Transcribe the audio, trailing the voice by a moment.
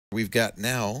We've got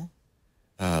now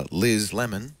Liz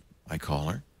Lemon, I call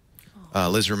her,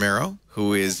 Liz Romero,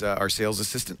 who is our sales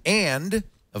assistant and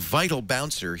a vital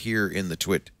bouncer here in the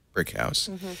Twit Brick House.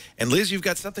 And Liz, you've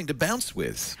got something to bounce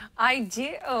with. I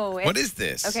do. What is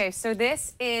this? Okay, so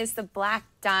this is the Black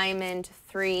Diamond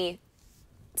 3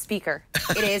 speaker.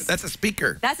 It is. That's a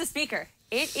speaker. That's a speaker.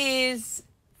 It is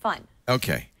fun.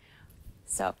 Okay.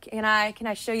 So can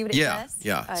I show you what it does?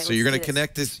 Yeah. Right, so you're going to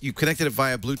connect this. You connected it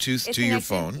via Bluetooth to your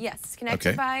phone. Yes, it's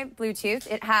connected by Bluetooth.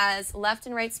 It has left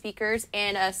and right speakers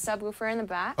and a subwoofer in the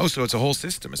back. Oh, so it's a whole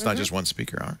system. It's not just one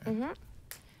speaker. All right.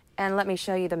 And let me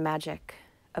show you the magic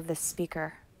of this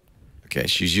speaker. Okay,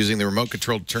 she's using the remote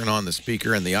control to turn on the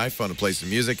speaker and the iPhone to play some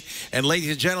music. And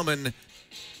ladies and gentlemen,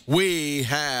 we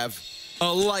have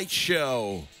a light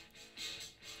show.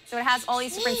 So it has all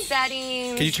these different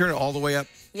settings. Can you turn it all the way up?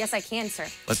 Yes, I can, sir.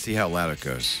 Let's see how loud it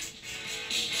goes.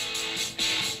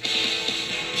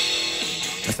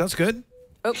 That sounds good.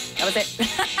 Oh, that was it.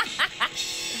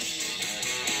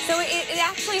 So it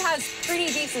actually has pretty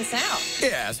decent sound.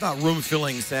 Yeah, it's not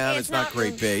room-filling sound. It's not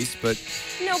great bass, but...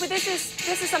 No, but this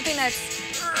is something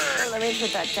that's... Let me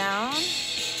put that down.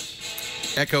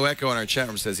 Echo in our chat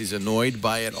room says he's annoyed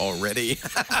by it already.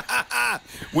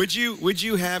 Would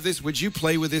you have this? Would you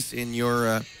play with this in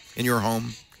your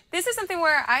home? This is something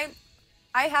where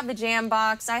I have the Jam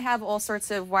Box. I have all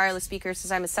sorts of wireless speakers because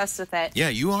I'm obsessed with it. Yeah,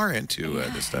 you are into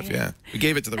this stuff. Yeah, we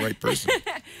gave it to the right person.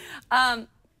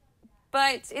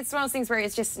 But it's one of those things where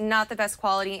it's just not the best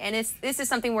quality, and this is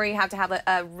something where you have to have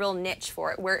a real niche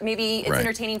for it, where maybe it's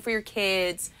entertaining for your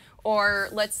kids. Or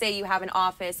let's say you have an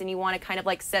office and you want to kind of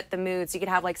like set the mood, so you could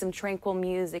have like some tranquil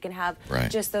music and have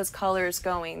just those colors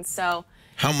going. So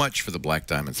how much for the Black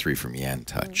Diamond 3 from Yan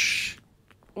Touch?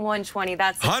 120.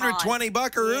 That's the 120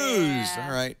 buckaroos. Yeah.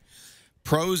 All right.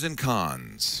 Pros and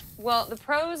cons. Well, the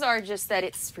pros are just that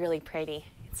it's really pretty.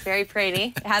 It's very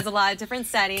pretty. It has a lot of different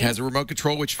settings. It has a remote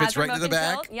control which fits right into the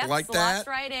back. Yep, like slots that.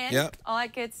 right in. Yep. All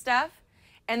that good stuff.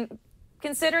 And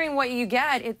considering what you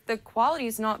get, the quality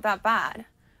is not that bad.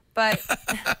 But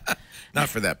not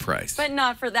for that price. But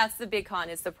not for that's the big con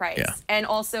is the price. Yeah. And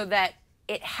also that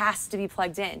it has to be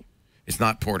plugged in. It's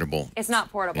not portable. It's not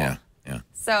portable. Yeah.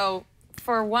 So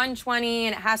for 120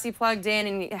 and it has to be plugged in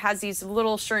and it has these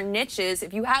little certain niches.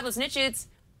 If you have those niches,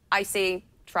 I say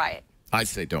try it. I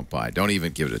say don't buy. Don't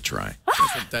even give it a try.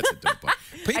 That's a don't buy.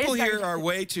 People here are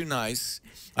way too nice.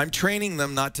 I'm training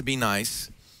them not to be nice.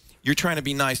 You're trying to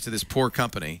be nice to this poor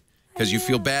company because you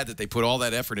feel bad that they put all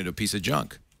that effort into a piece of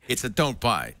junk. It's a don't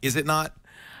buy. Is it not?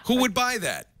 Who would buy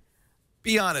that?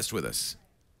 Be honest with us.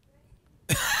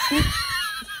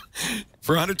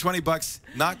 For 120 bucks,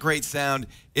 not great sound.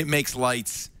 It makes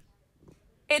lights.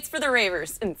 It's for the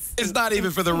ravers. It's not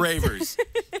even for the ravers.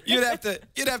 You'd have to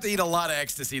eat a lot of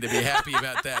ecstasy to be happy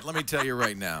about that. Let me tell you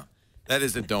right now. That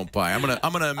is a don't buy. I'm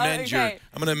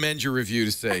gonna amend your review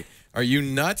to say, are you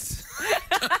nuts?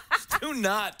 Do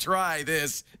not try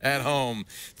this at home.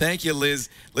 Thank you, Liz.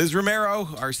 Liz Romero,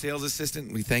 our sales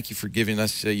assistant. We thank you for giving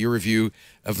us your review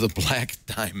of the Black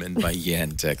Diamond by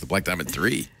Yan Tech, the Black Diamond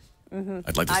 3.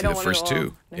 I'd like to see the first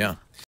two. Yeah.